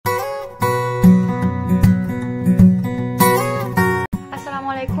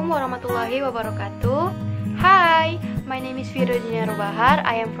warahmatullahi wabarakatuh. Hi, my name is Firdha Bahar.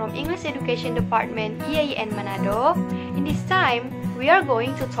 I am from English Education Department IAIN Manado. In this time, we are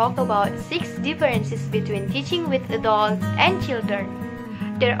going to talk about 6 differences between teaching with adults and children.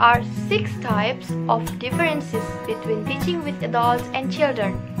 There are 6 types of differences between teaching with adults and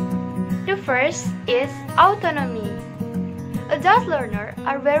children. The first is autonomy. Adult learners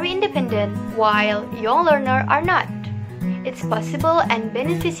are very independent, while young learners are not. It's possible and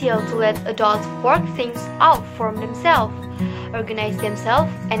beneficial to let adults work things out for themselves, organize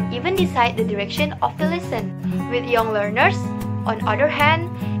themselves, and even decide the direction of the lesson. With young learners, on the other hand,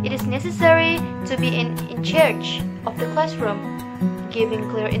 it is necessary to be in charge of the classroom, giving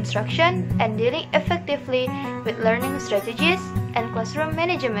clear instruction and dealing effectively with learning strategies and classroom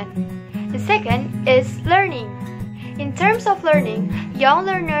management. The second is learning. In terms of learning, young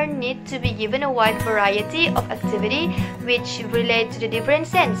learners need to be given a wide variety of activities which relate to the different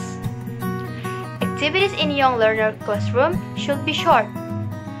sense. Activities in young learner classroom should be short.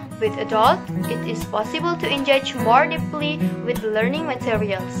 With adults, it is possible to engage more deeply with learning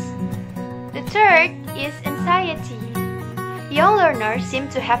materials. The third is anxiety. Young learners seem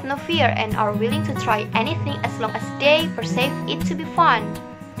to have no fear and are willing to try anything as long as they perceive it to be fun.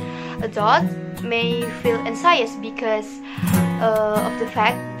 Adults may feel anxious because of the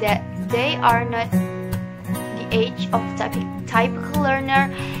fact that they are not the age of typical learner,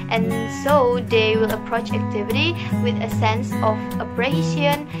 and so they will approach activity with a sense of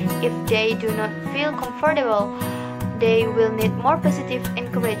apprehension. If they do not feel comfortable, they will need more positive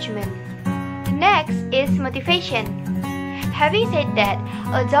encouragement. Next is motivation. Having said that,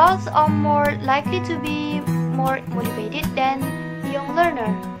 adults are more likely to be more motivated than young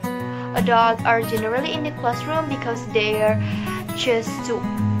learners. Adults are generally in the classroom because they are just to,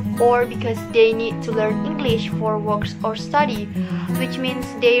 or because they need to learn English for work or study, which means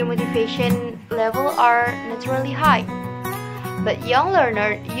their motivation level are naturally high. But young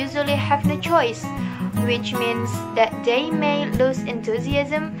learners usually have no choice, which means that they may lose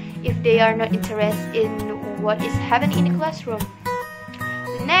enthusiasm if they are not interested in what is happening in the classroom.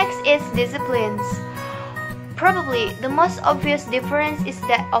 The next is disciplines. Probably the most obvious difference is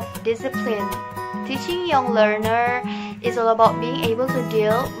that of discipline. Teaching young learners is all about being able to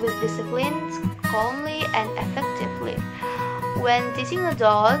deal with disciplines calmly and effectively. When teaching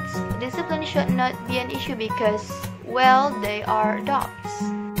adults, discipline should not be an issue because, well, they are adults.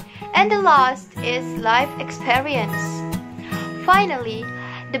 And the last is life experience. Finally,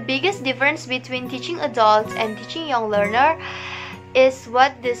 the biggest difference between teaching adults and teaching young learners is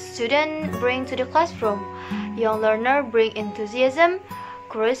what the student brings to the classroom. Young learners bring enthusiasm,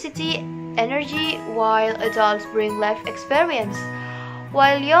 curiosity, energy, while adults bring life experience.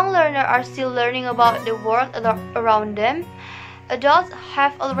 While young learners are still learning about the world around them, adults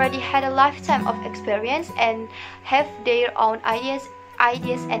have already had a lifetime of experience and have their own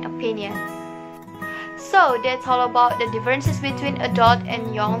ideas and opinions. So that's all about the differences between adult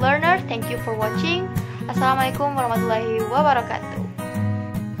and young learners. Thank you for watching. Assalamualaikum warahmatullahi wabarakatuh.